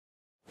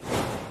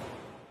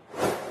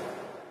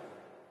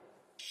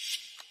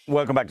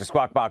Welcome back to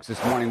Squawk Box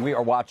this morning. We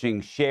are watching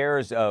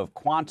shares of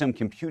quantum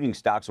computing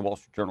stocks. The Wall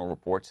Street Journal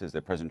reports says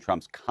that President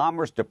Trump's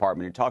Commerce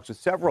Department talks with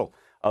several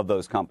of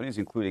those companies,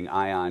 including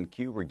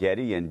IonQ,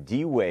 Rigetti, and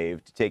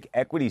D-Wave, to take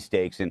equity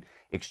stakes in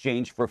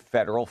exchange for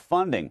federal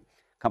funding.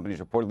 Companies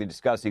reportedly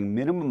discussing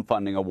minimum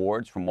funding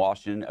awards from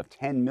Washington of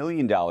 $10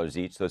 million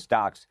each. Those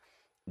stocks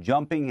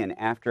jumping in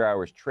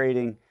after-hours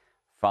trading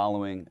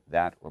following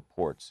that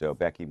report. So,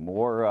 Becky,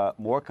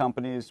 more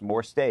companies,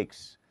 more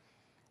stakes.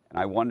 And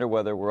I wonder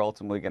whether we're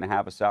ultimately going to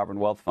have a sovereign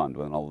wealth fund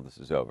when all of this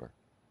is over.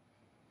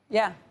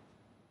 Yeah,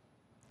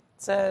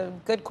 it's a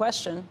good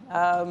question.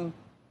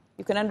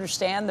 You can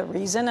understand the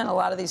reason and a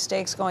lot of these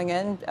stakes going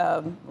in,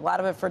 a lot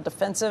of it for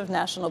defensive,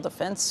 national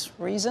defense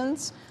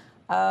reasons.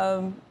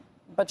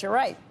 But you're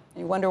right.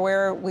 You wonder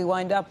where we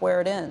wind up, where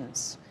it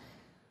ends.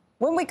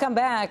 When we come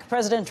back,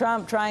 President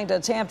Trump trying to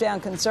tamp down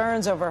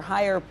concerns over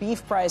higher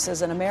beef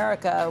prices in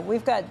America.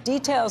 We've got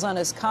details on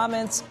his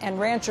comments and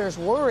ranchers'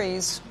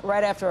 worries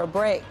right after a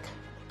break.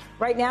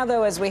 Right now,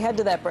 though, as we head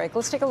to that break,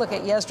 let's take a look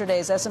at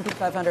yesterday's S&P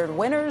 500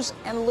 winners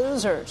and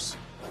losers.